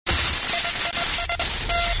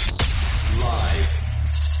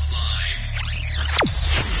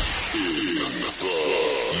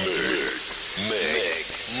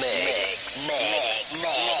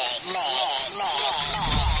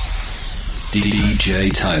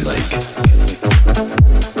DJ Tylake.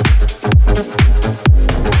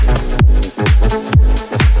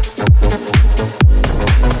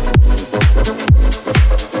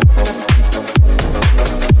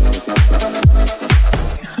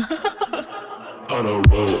 On a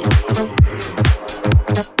roll,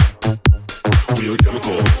 we are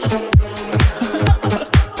chemicals.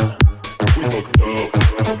 We fucked up.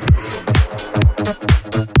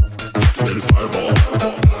 Too many fireball.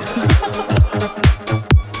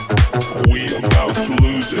 We about to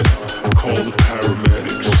lose it. Call the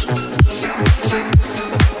paramedics.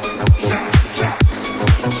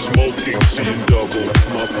 Smoking, seeing double.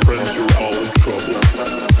 My friends are all in trouble.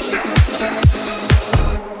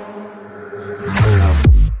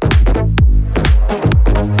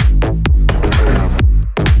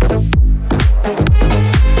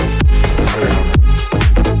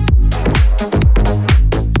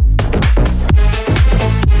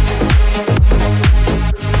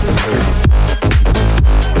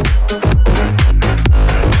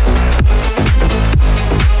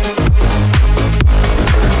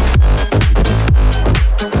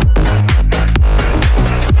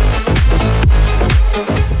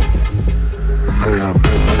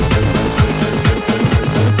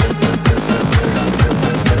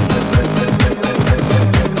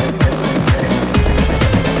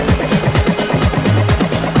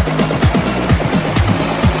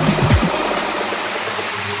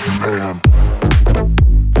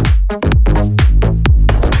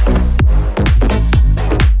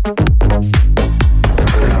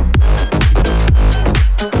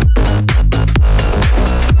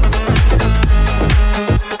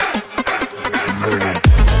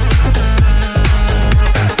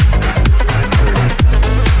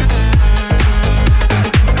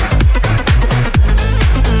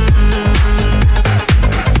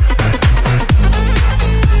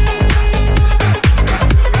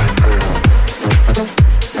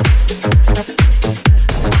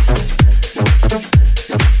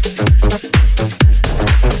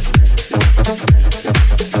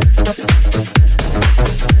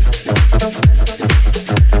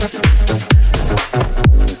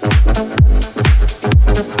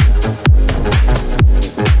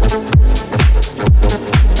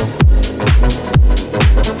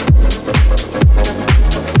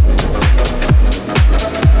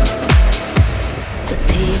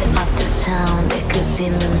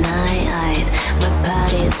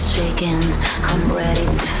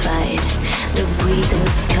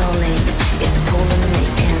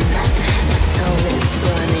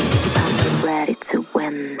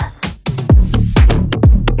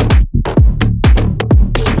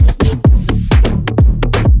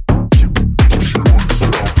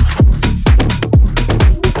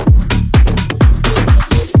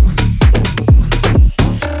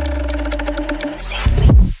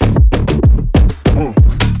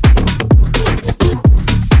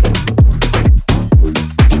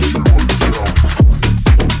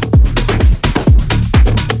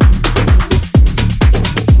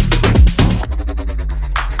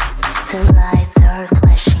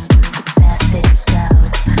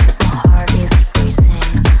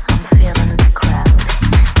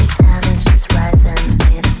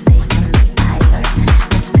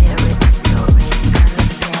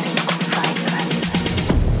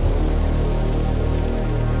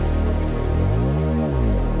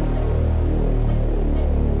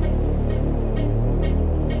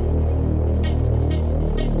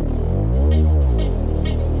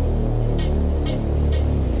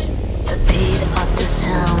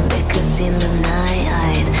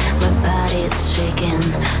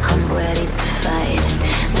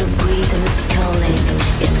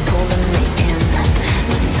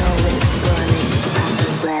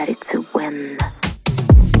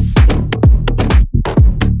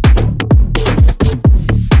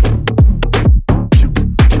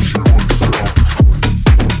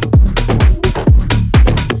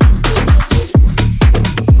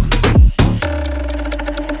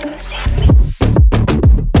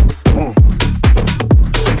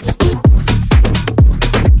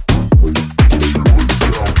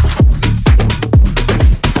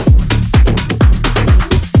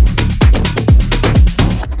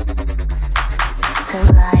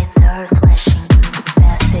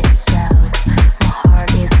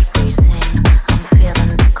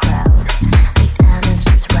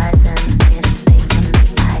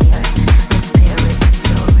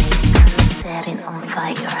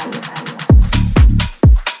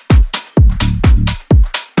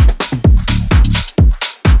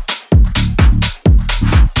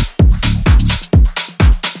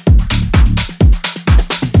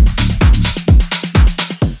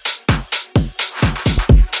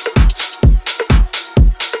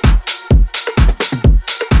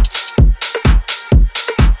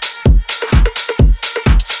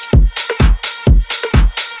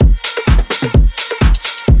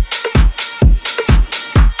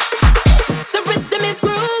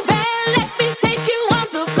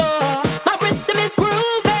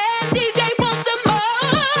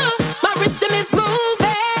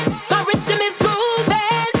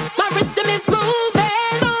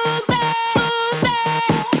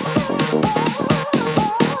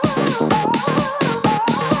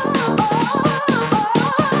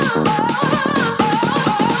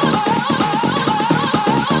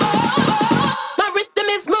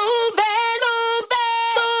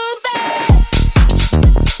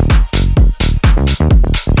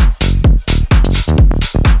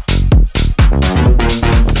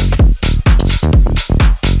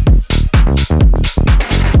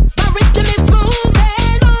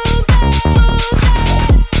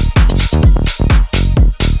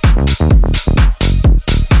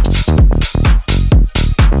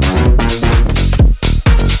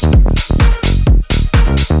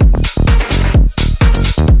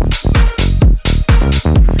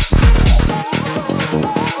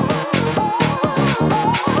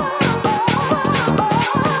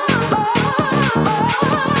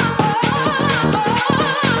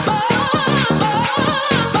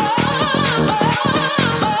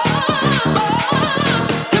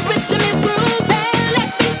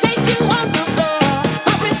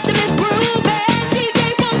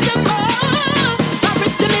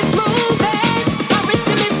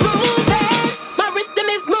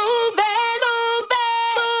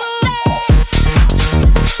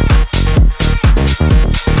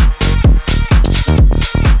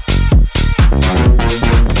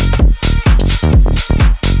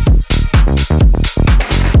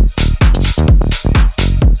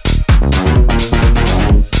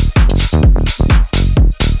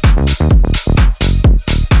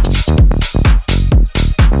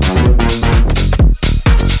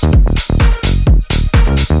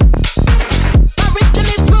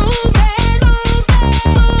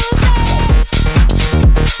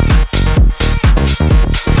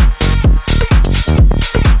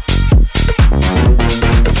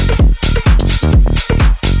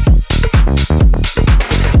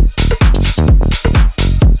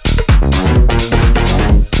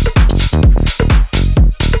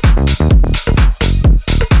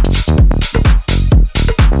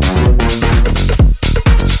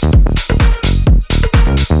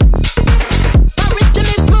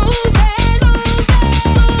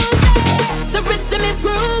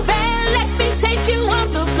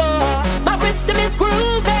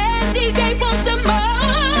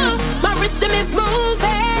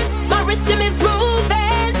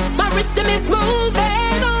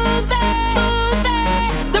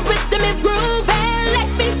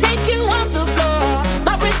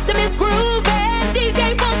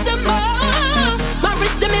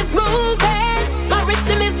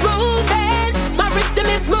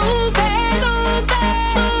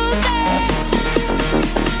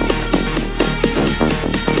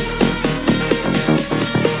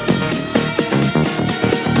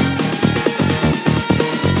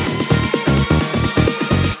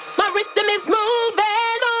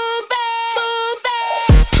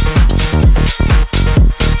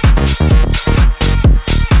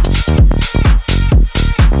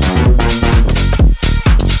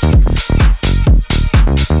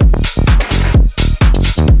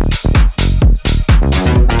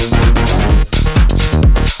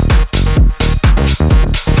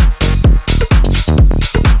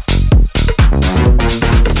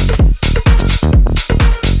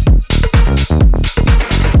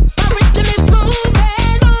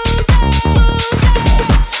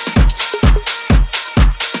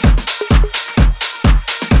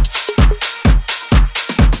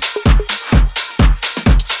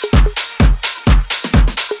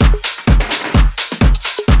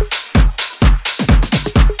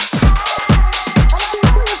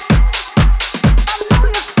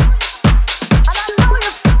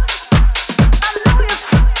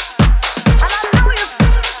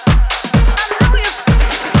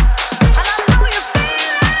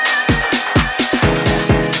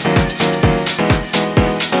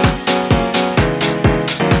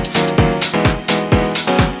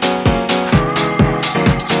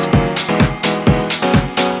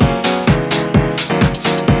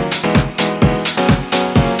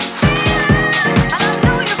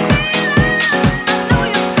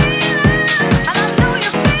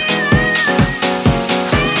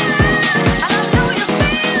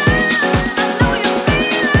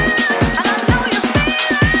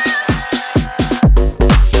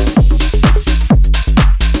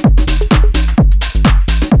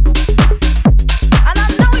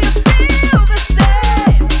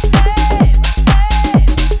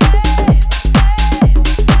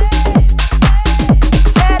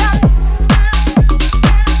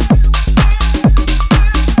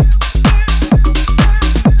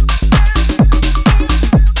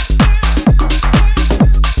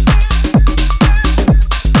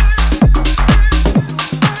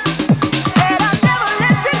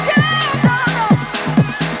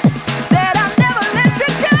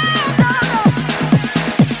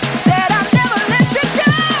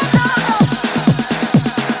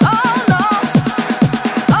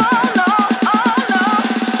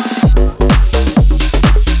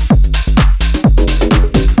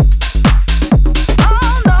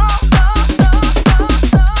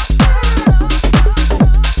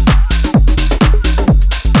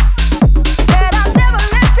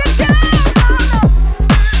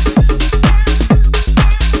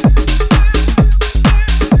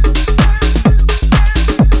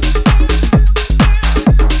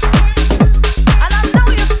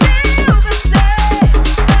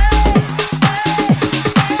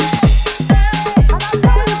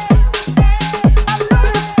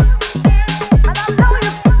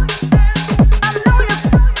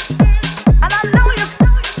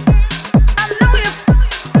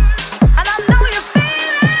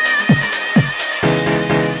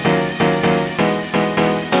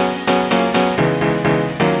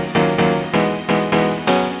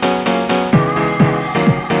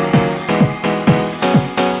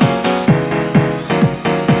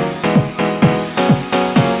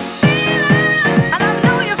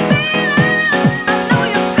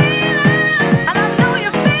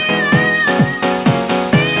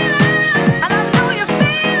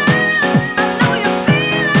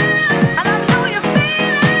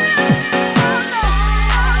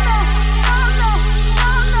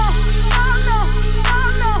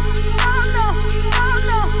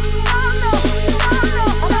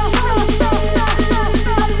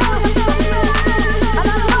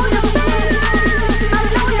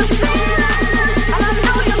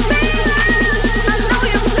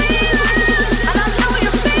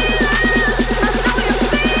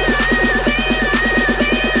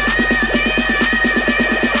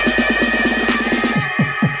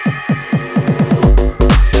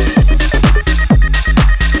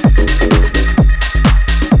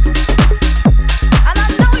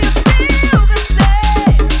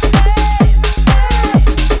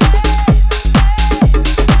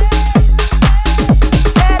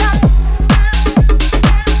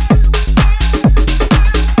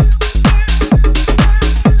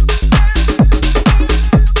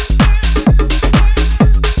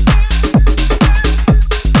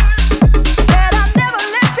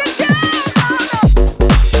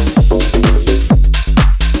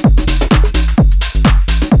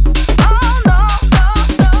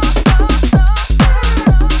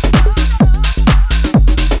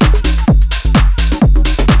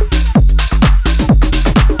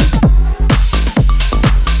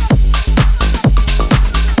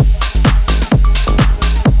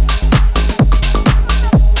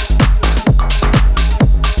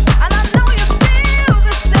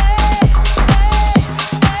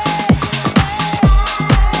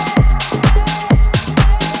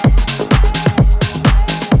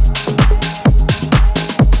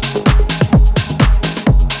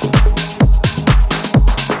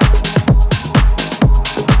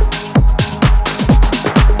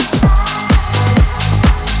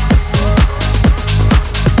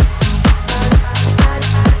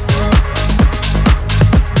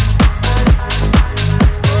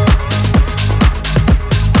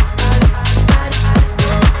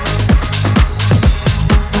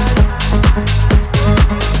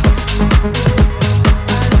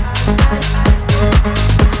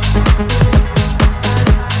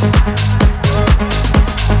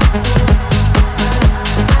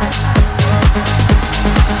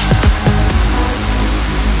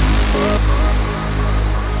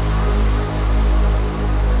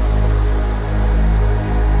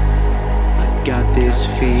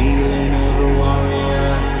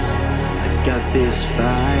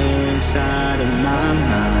 out of my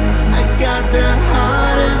mind. I got the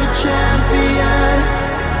heart of a champion.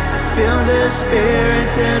 I feel the spirit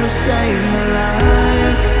that'll save my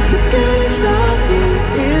life. You couldn't stop me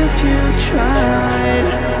if you tried.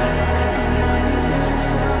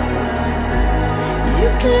 You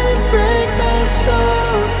couldn't break my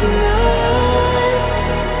soul tonight.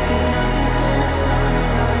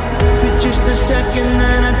 For just a second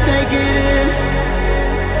then I take it in.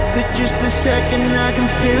 For just a second I can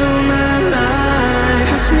feel my life.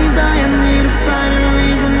 Pass me by, I need to find a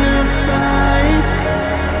reason to fight,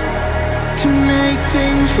 to make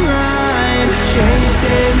things right.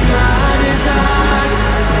 Chasing my desires,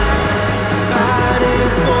 fighting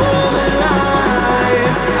for my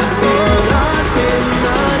life. I've been lost in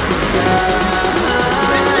the disguise.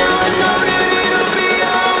 But now I know that it'll be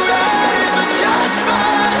alright if I just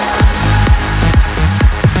fight.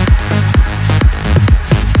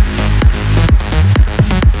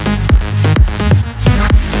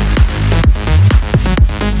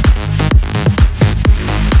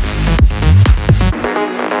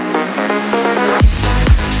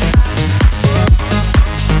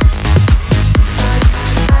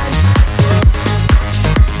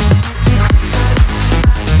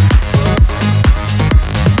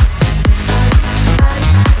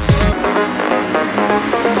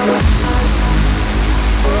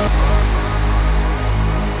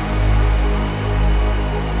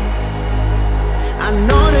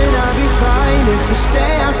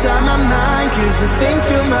 I think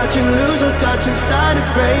too much and lose all touch and start to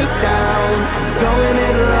break down. I'm going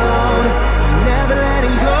it alone, I'm never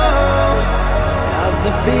letting go of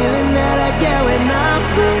the feeling that I get when I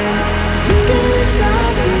win. You couldn't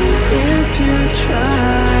stop me if you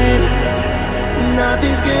tried.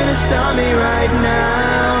 Nothing's gonna stop me right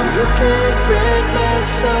now. You couldn't break my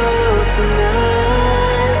soul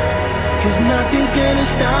tonight, 'cause nothing's gonna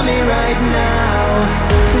stop me right now.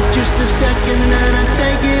 For just a second then I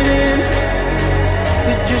take it in.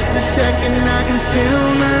 For just a second I can feel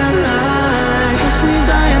my life. Pass me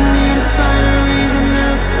by, I need to find a reason to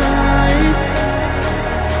fight,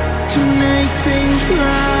 to make things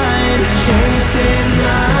right. Chasing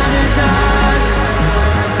my desires,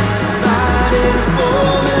 fighting for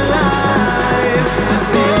my life. I've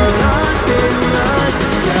been lost in my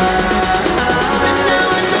disguise. But now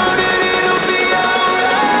I know that it'll be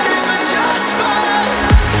alright if I just fight.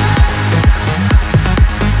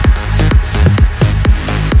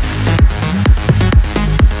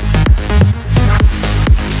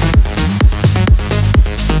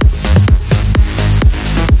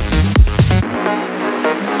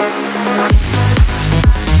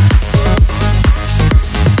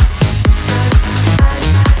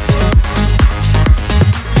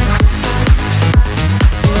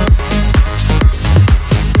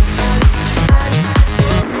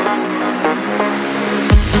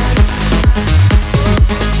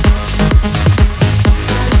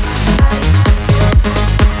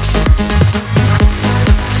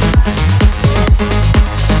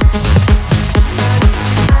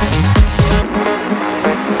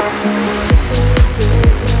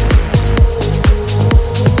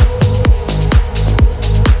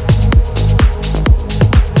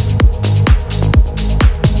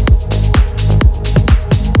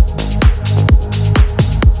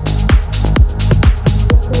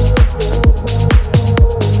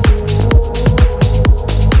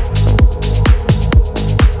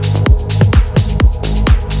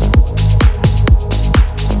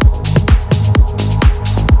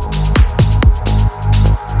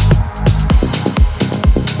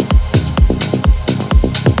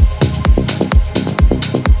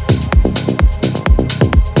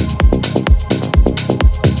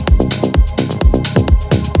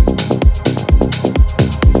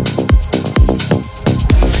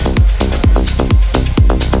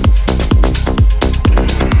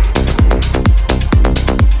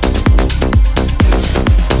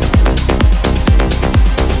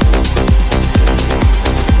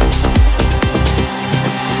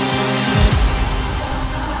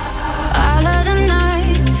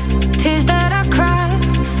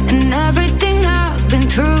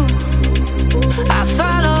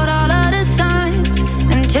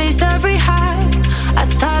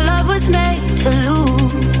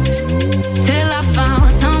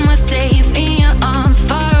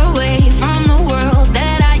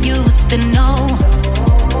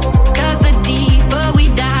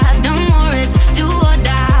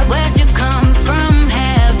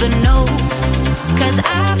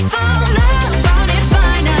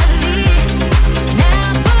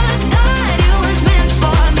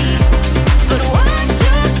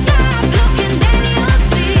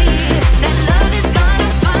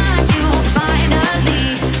 Find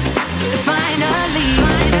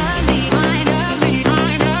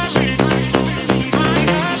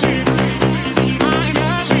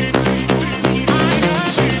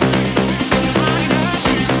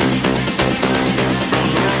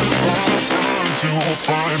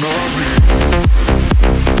Finally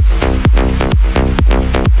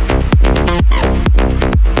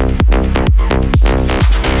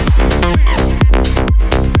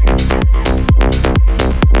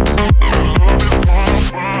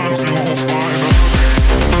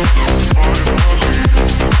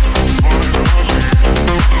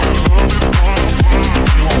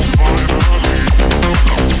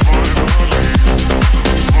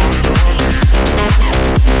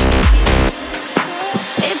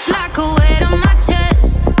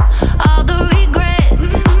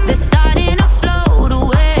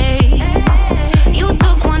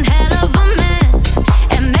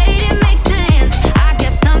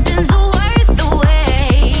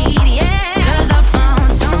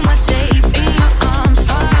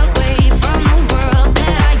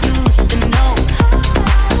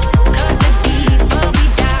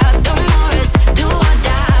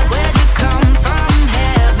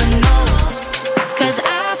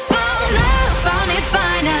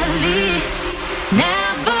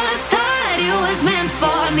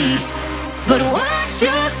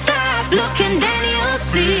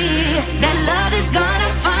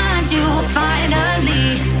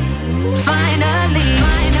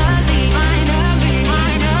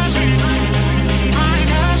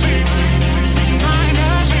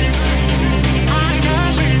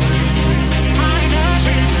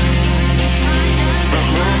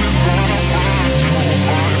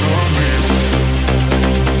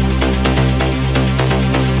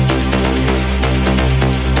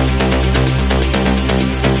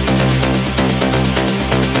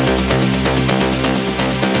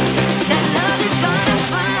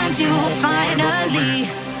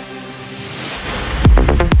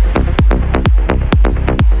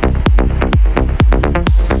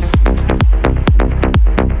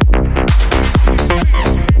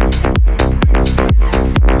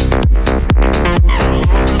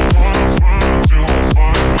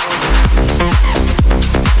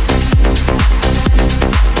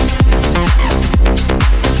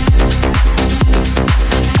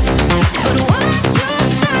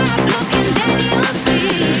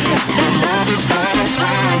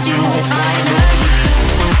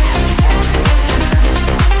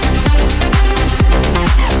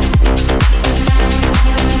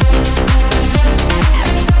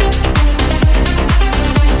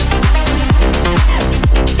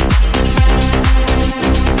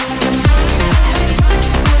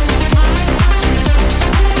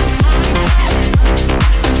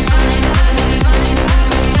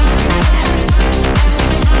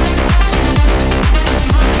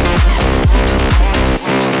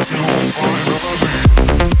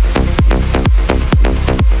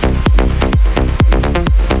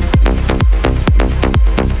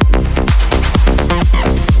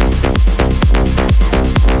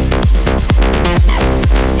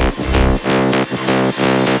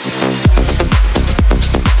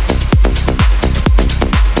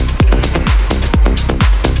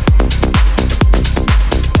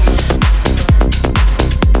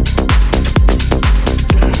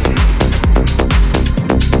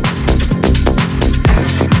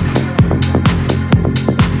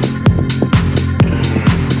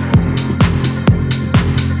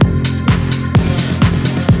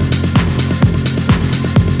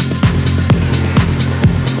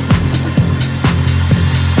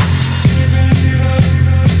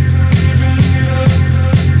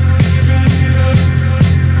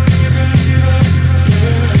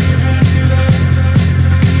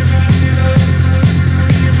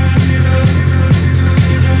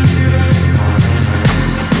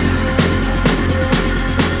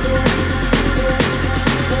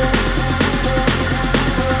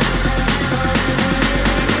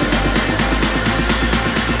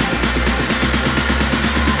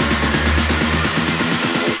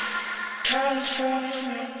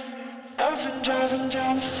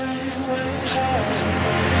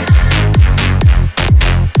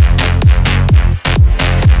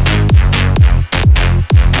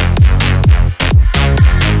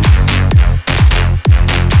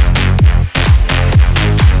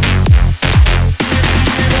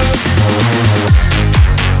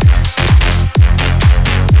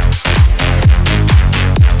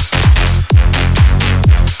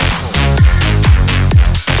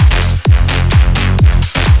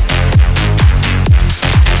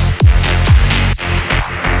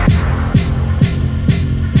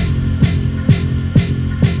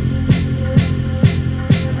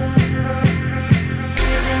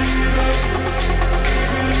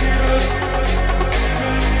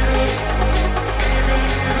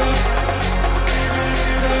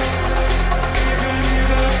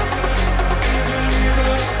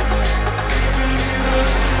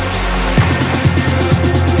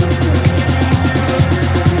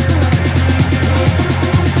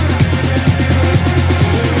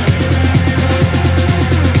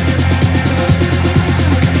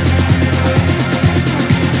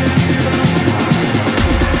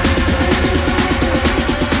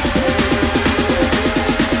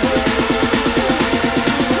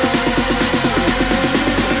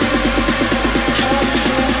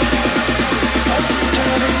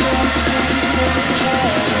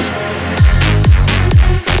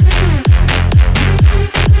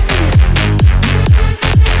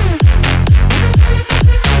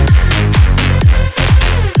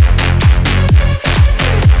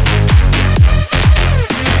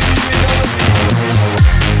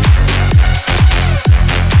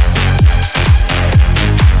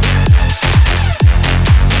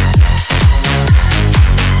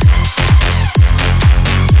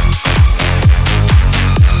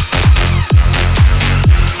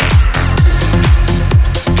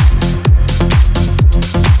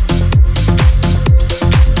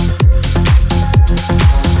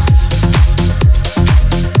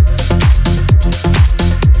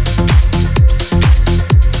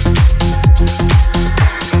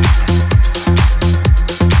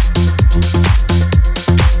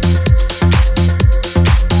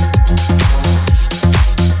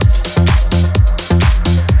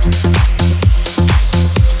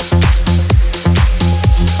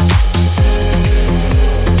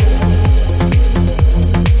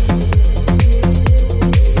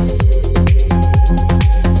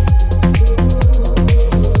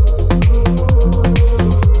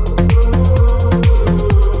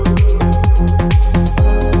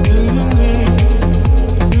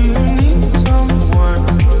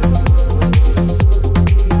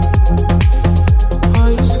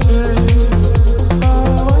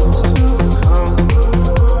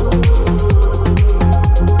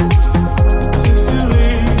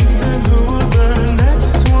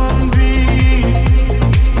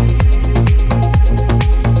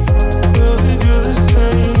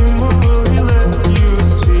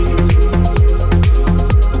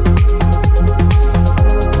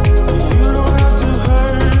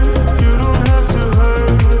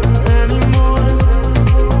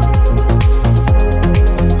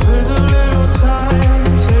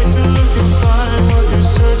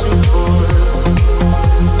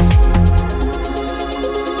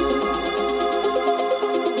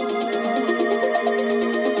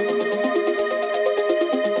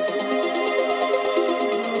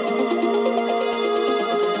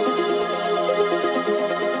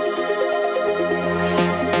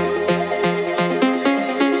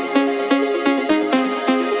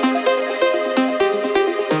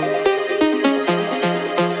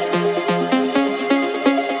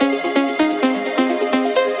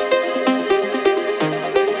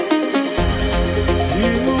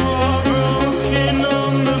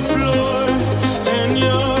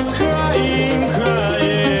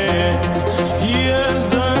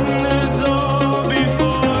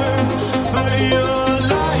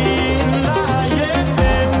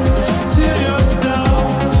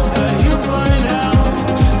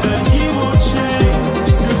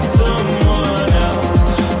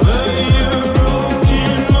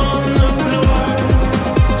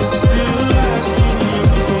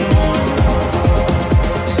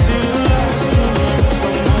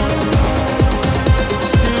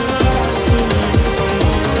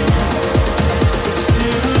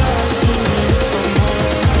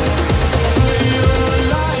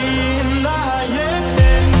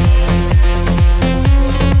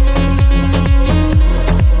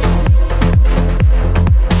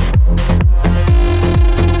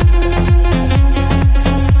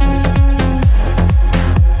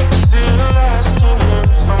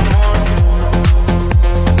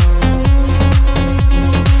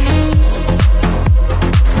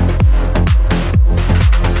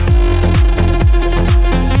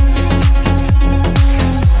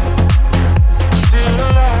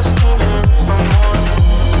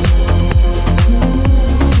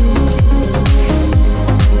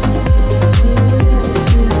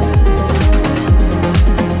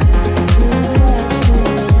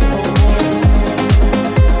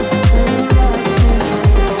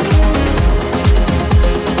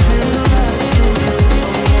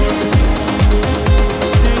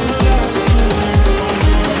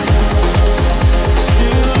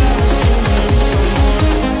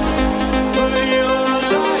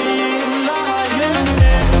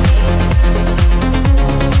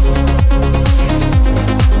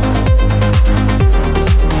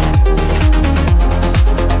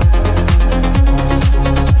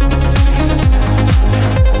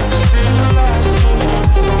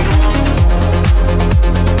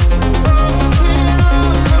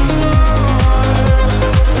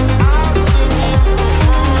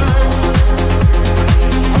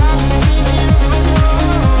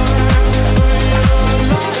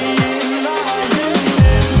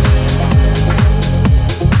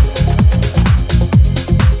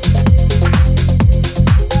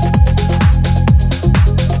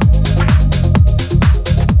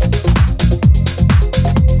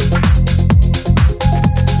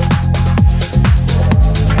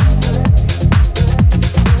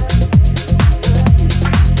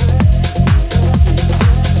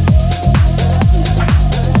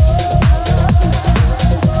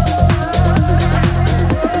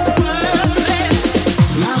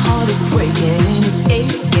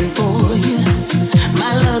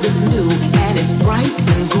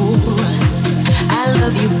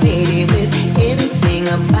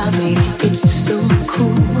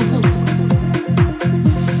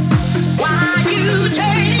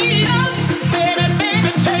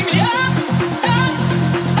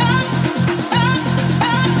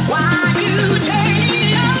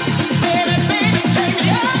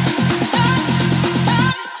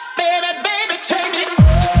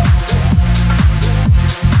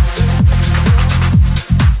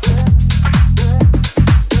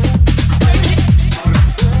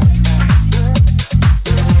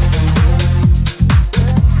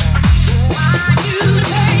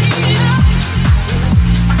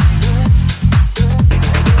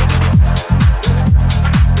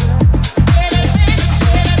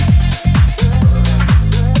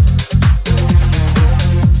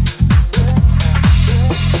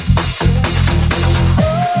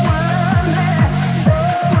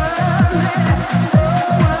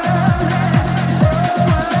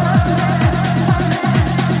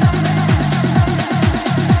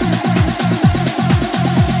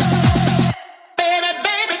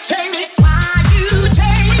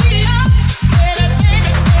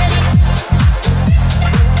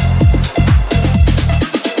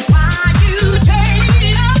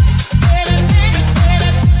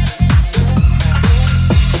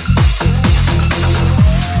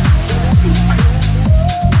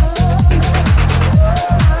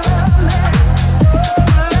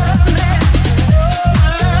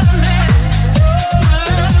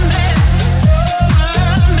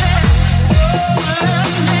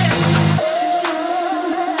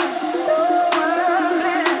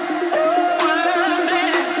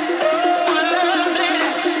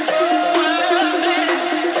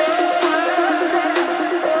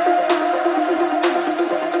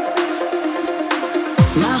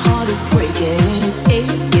is breaking and it's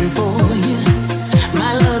aching for you.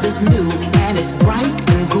 My love is new and it's bright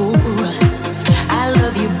and cool. I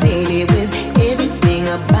love you, baby, with everything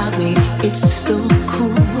about me. It's so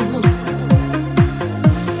cool.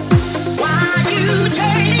 Why you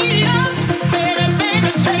take me up, baby,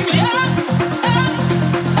 baby, take me up, up,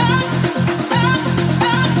 up, up,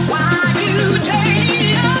 up. Why you take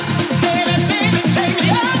me up, baby, baby, take me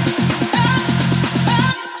up, up,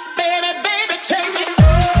 up, baby, baby, take me up.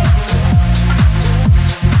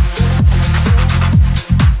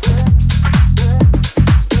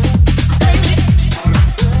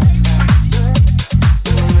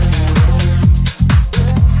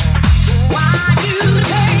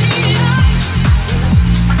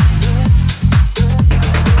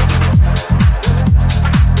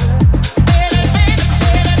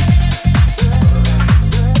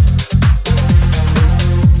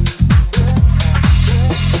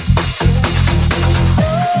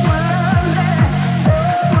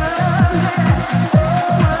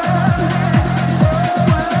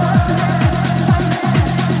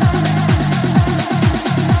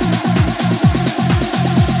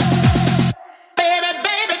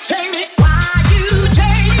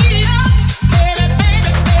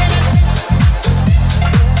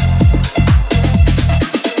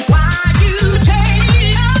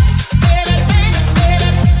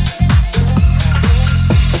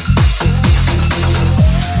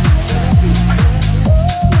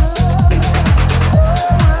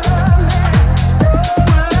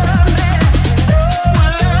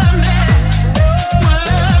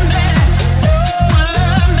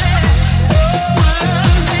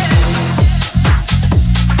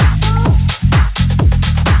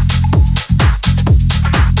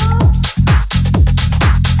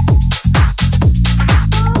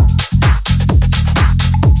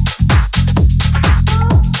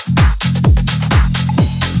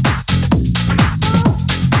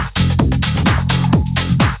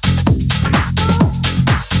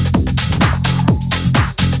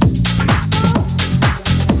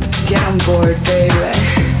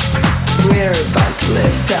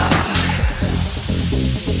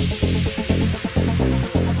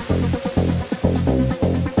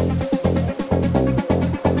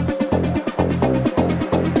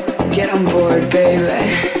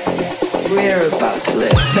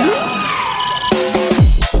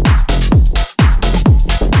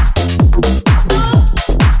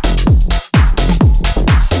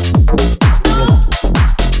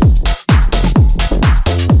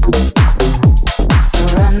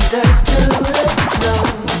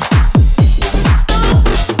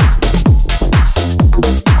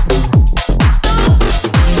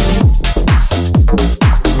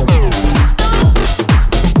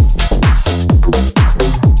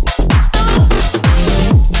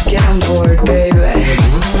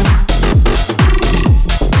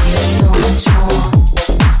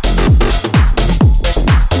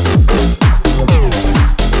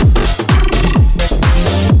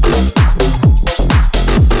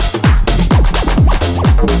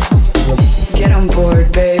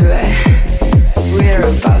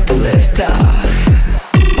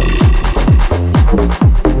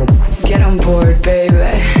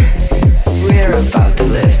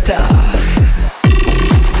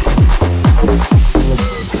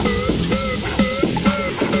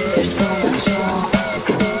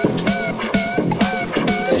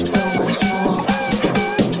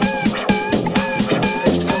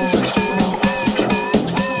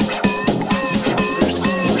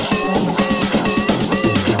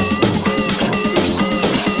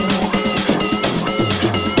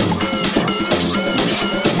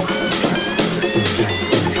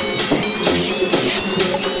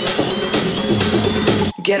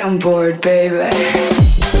 Get on board, baby.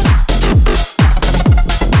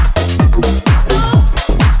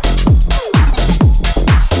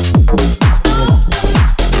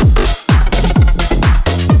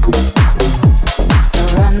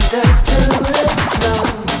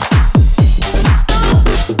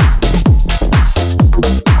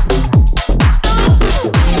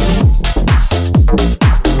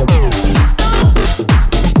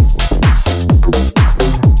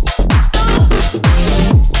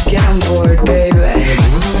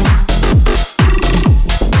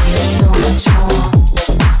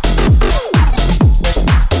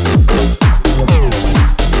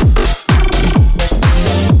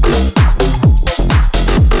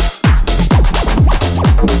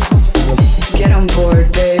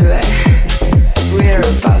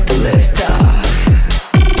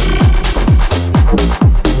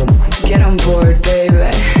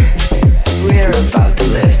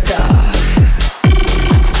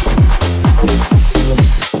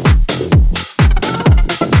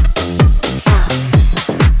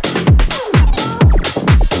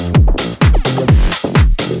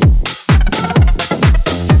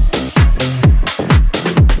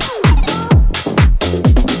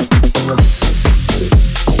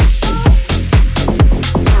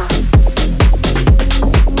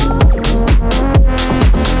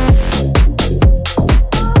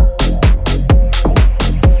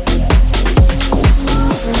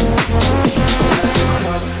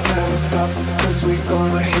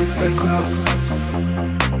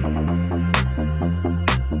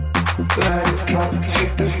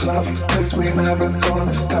 we never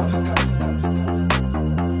gonna stop.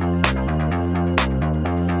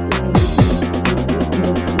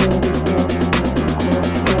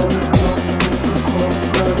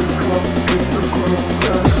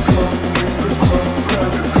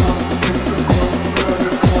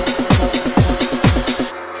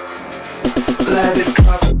 Let it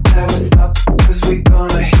drop, never stop, 'cause we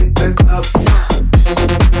gonna hit the club.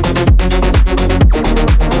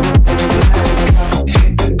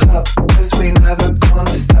 Hit the club, 'cause we never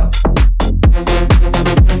gonna stop.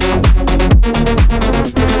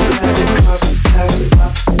 Let it drop, never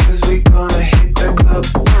stop, 'cause we gonna hit the club.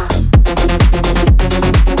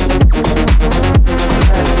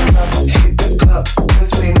 Let it drop, hit the club,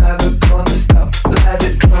 'cause we never gonna stop. Let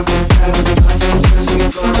it drop, never stop, 'cause we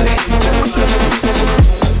gonna hit the club.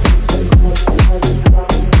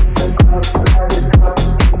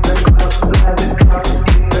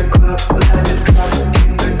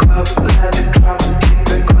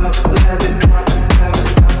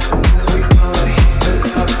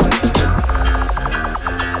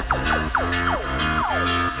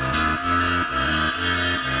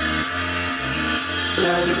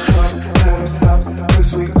 Let it drop, never stop,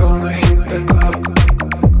 'cause we gonna hit the club.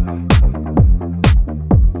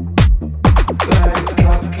 Let it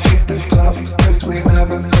drop, hit the club, 'cause we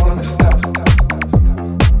never gonna stop.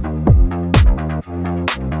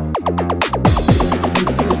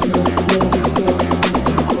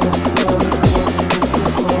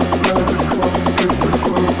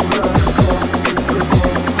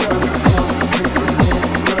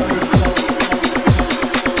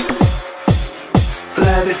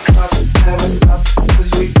 Let it drop, never stop,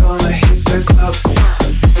 'cause we gonna hit the club.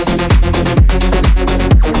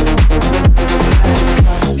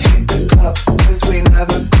 Hit the club, 'cause we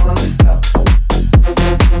never gonna stop.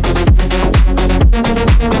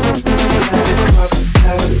 Let it drop,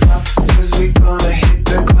 never stop, 'cause we gonna hit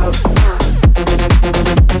the club.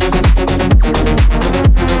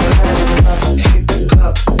 Let it drop, hit the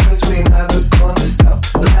club, 'cause we never gonna stop.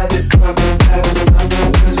 Let it drop, never stop,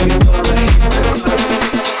 'cause we gonna hit the club.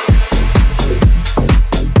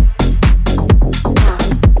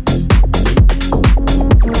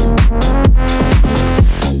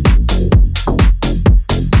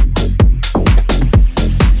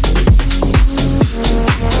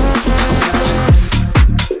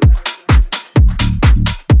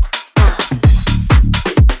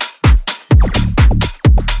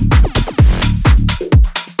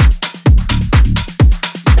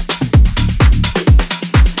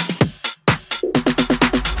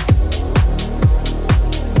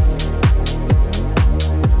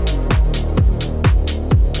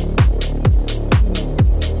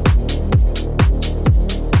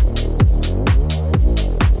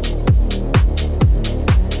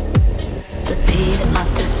 The beat of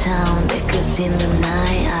the sound echoes in the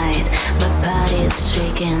night. My body is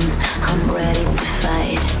shaking, I'm ready to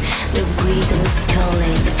fight. The rhythm is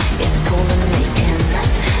calling, it's pulling me in.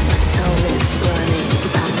 My soul is burning,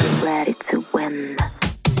 I'm ready to win.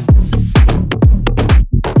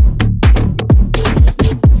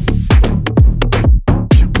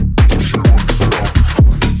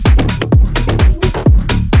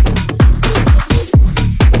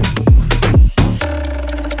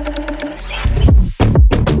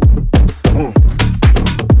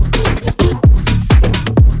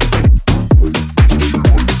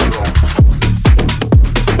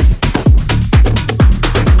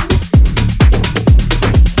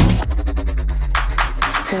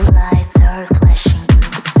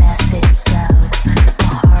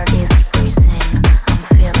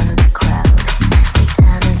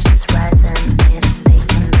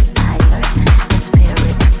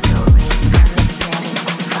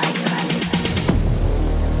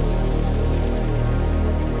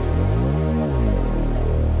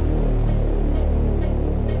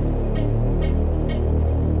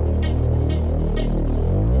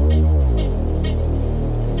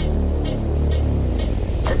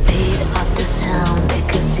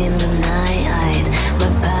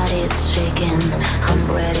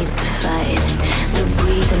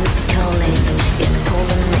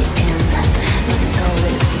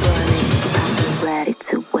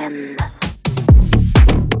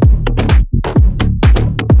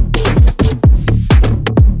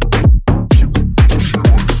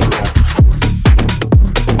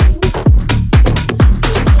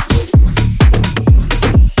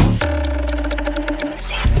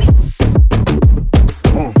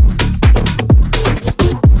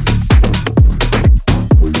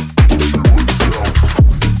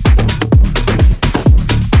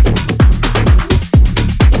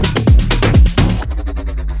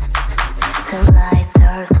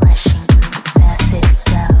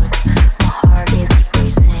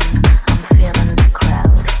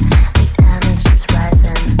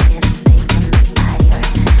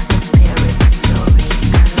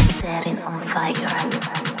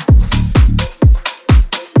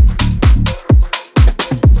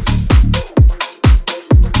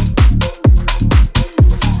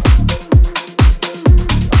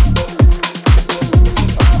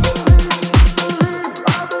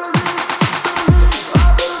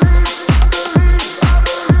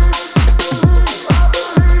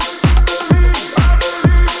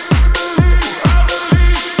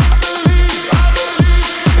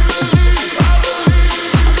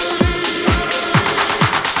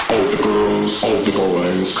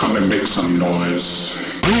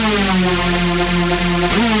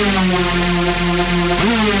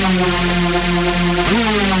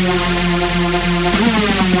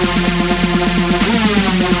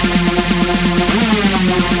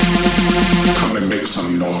 Come and make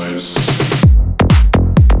some noise.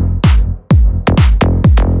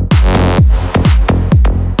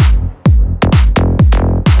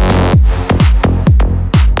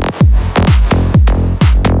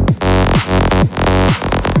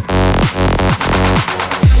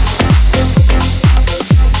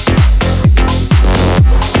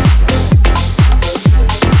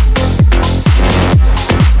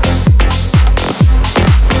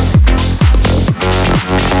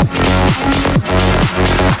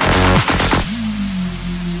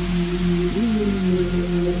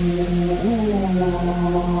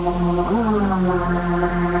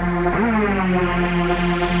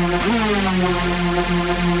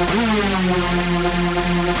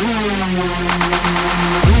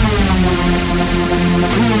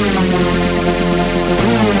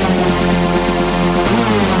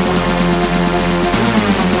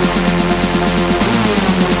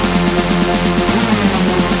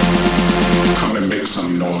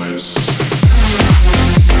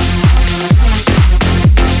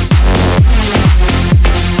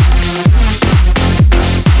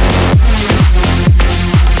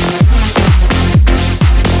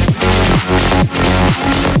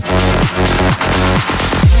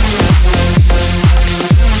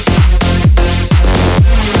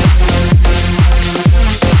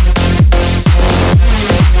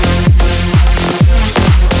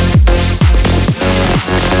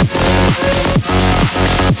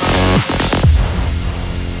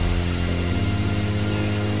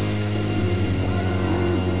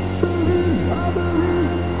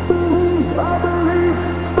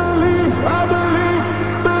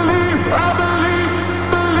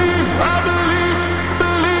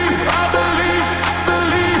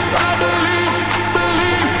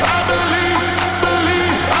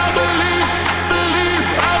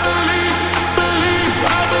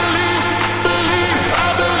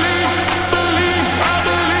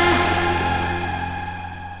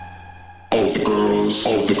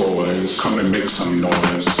 All the boys, come and make some noise.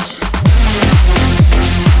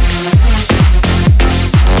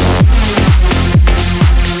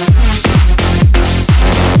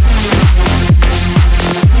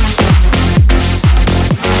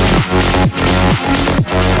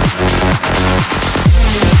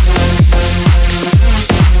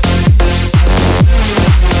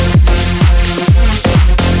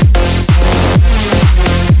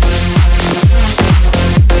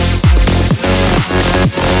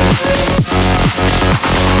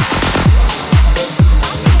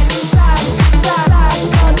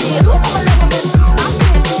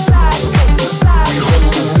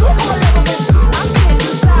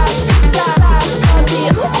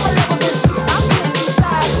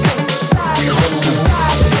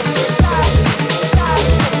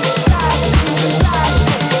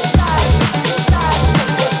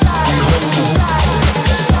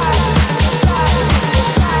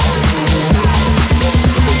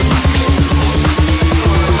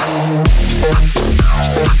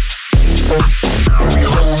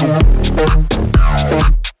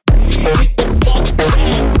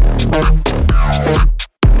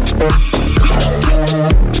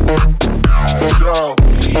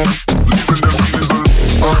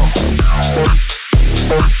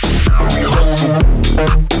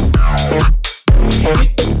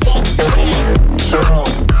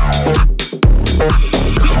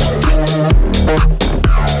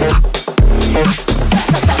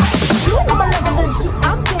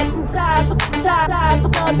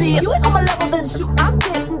 You ain't on my level, then shoot, I'm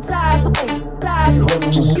getting tired.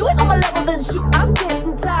 You ain't on my level, then shoot, I'm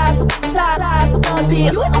getting tired.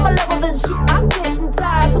 You ain't on my level, then shoot, I'm getting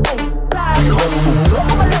tired. You ain't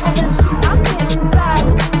on my level, then shoot, I'm getting tired.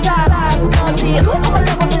 You ain't on my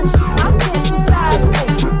level, then shoot, I'm getting tired.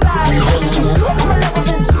 You ain't on my level,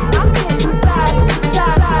 then shoot, I'm getting tired.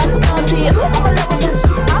 You ain't on my level, then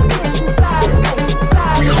shoot, I'm getting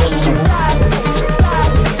tired. We hustle.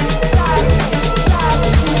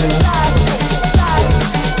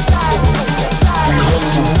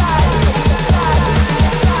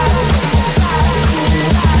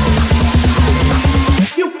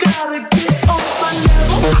 You gotta get on my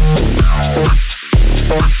level.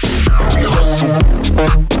 We hustle.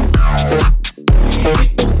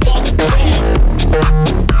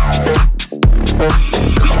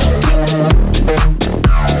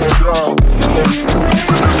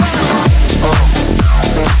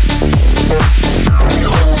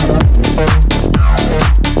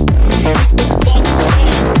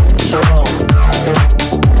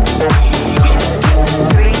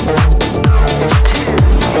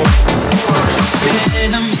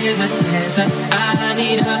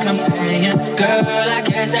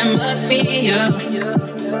 be you.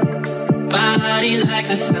 Body like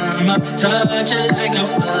the summer, touch it like no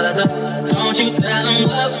other. Don't you tell them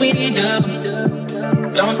what we do.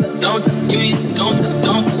 Don't, you ain't, don't,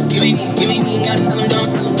 you ain't gotta tell them,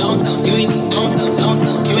 don't, you ain't, don't tell them,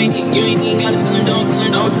 you ain't gotta tell them, don't,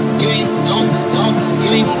 you ain't, don't, you ain't gotta tell them, don't, you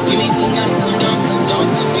ain't, don't, you ain't gotta tell them, don't.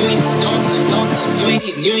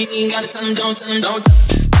 You ain't gotta tell them, don't. You ain't gotta tell them, don't. You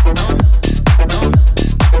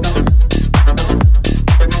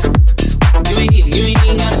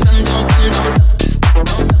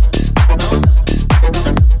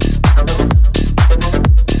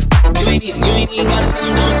ain't,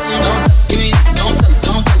 don't tell,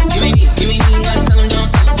 you ain't gotta tell them,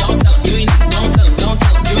 don't. You ain't, don't tell, you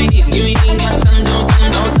ain't gotta tell them, don't.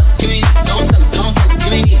 You ain't, don't tell, you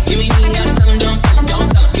ain't gotta tell them, don't.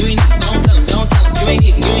 You ain't, don't tell, you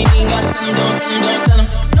ain't gotta tell them, don't tell them.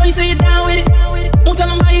 Know you say you're down with it. Won't tell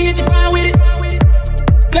them how you hit the ground with it.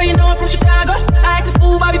 Girl, you know I'm from Chicago. I act a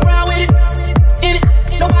fool, Bobby Brown with it. In it,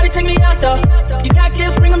 nobody take me out though. You got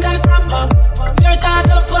kids, bring them down to South Pole. Marathon,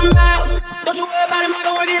 gotta put them out. Don't you worry about it, I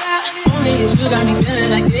can work it out. Only it's you got me feeling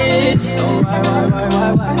like this. Oh, why?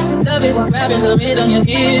 Love it, grabbing the bit on your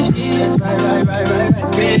hips. Yes, right.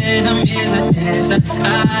 Rhythm is a dancer.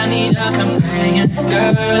 I need a companion.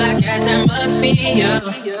 Girl, I guess that must be you.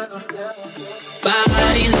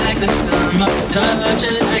 Body like the summer, touch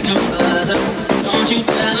it like no other. Don't you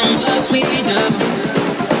tell them what we do.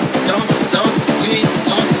 Don't, you ain't,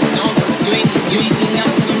 don't, you ain't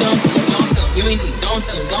gotta tell them, don't. You ain't, don't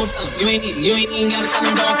tell them, you ain't gotta tell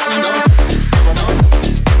them, don't. You ain't gotta tell them, don't.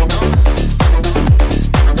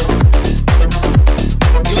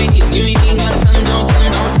 You ain't gotta tell them, don't. You ain't,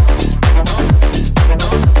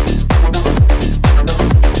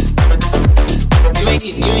 don't.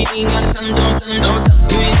 You ain't gotta tell them, don't.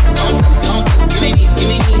 You ain't, don't tell them, don't. You ain't, don't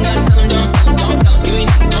tell them, don't.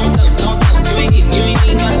 You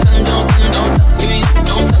ain't gotta tell them, don't. You ain't,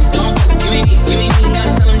 don't tell them, don't. You ain't gotta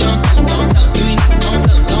tell them, don't. You ain't, don't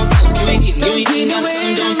tell them, don't. You ain't, gotta tell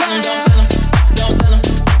them, don't. Don't tell them.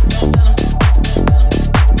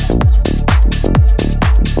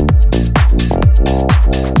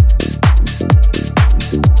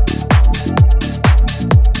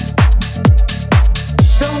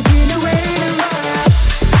 Don't get away to run out.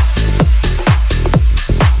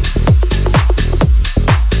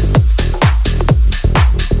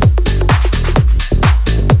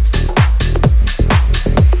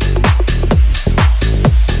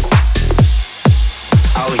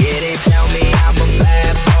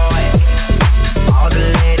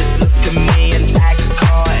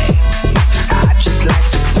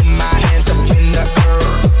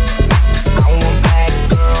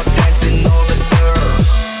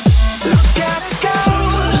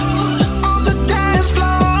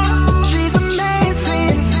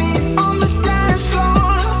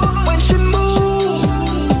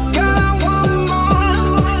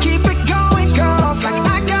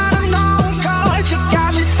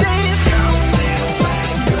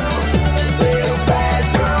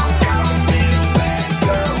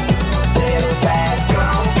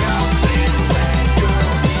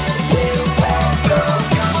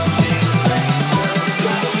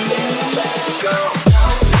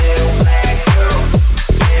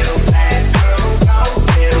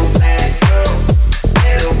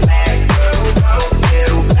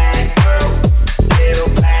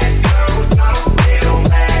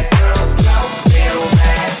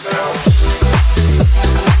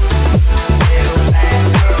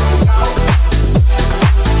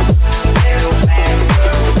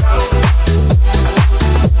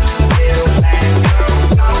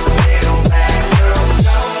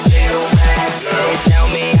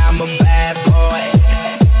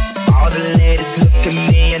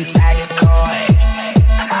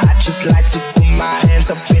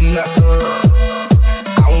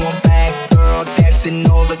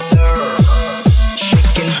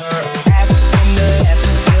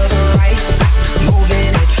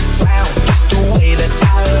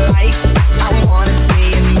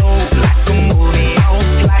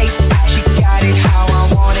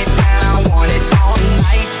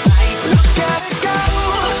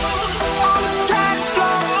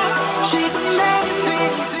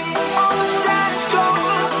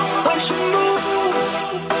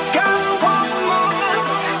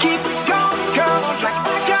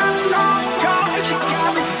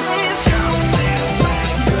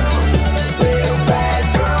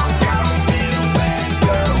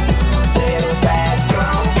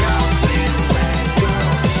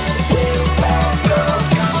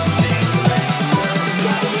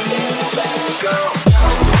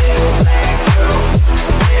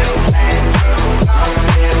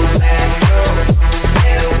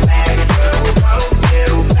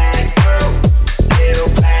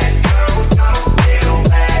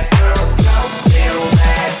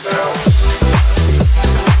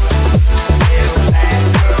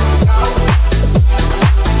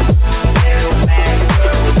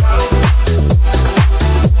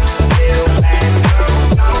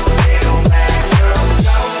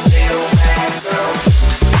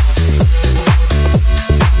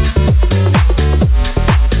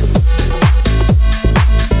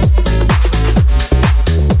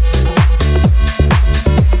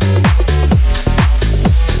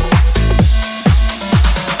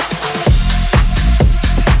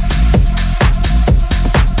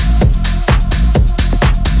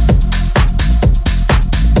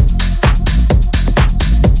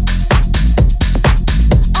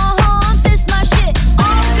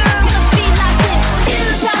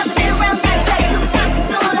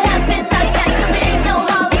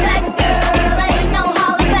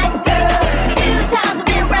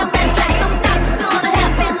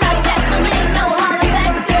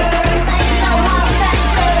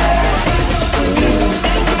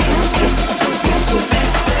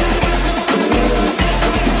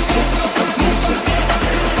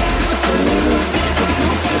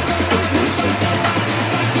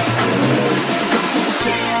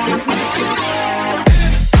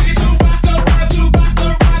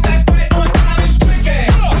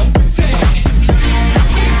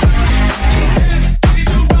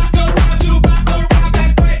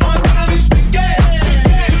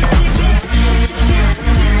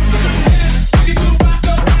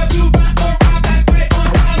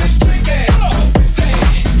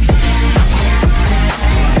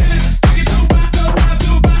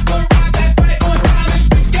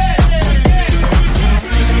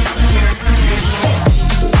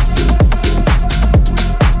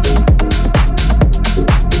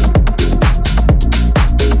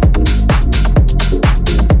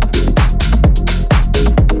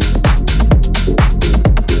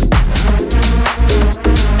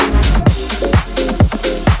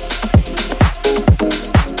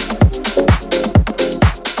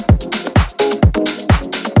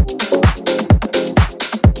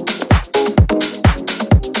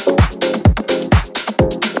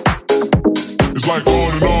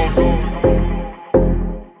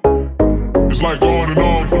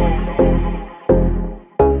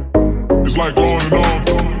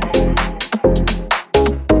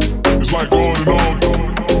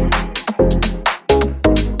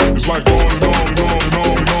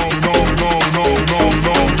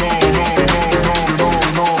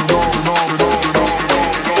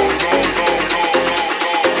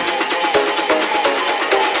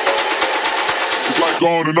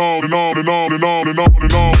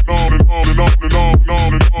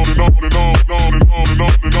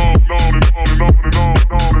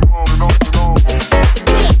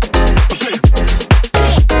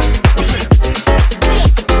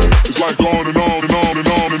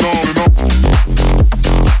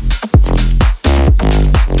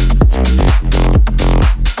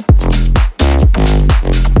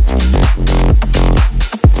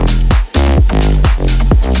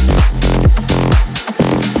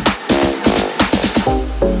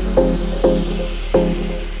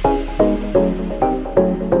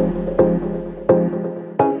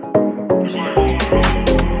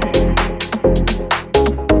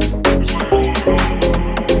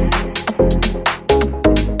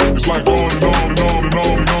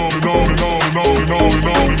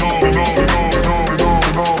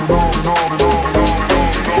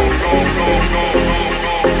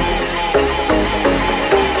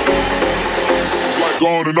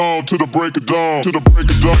 On and on to the break of dawn, to the break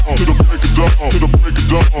of dawn, to the break of dawn, to the break of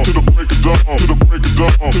dawn, to the break of dawn, to the break of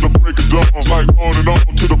dawn, to the break of dawn. It's like on and on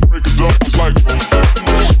to the break of dawn. It's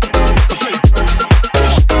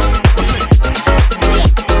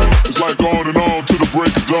like on and on to the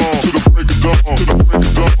break of dawn, to the break of dawn, to the break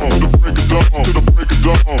of dawn, to the break of dawn, to the break of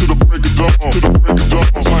dawn, to the break of dawn, to the break of dawn.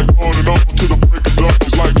 It's like on and on to the break of dawn.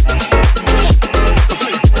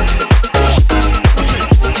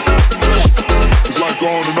 It's like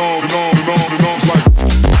on and on and on and on and on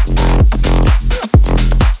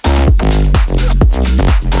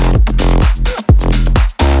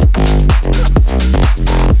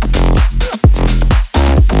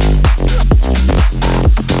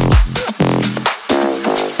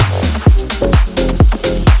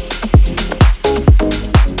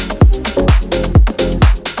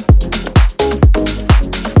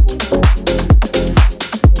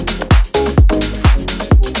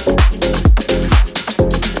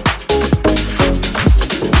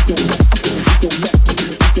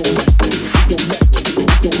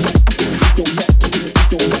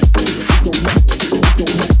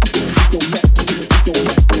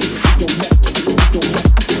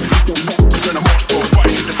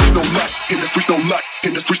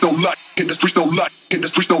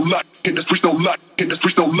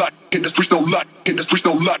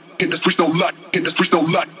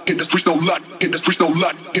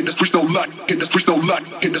like hit the switch, don't luck.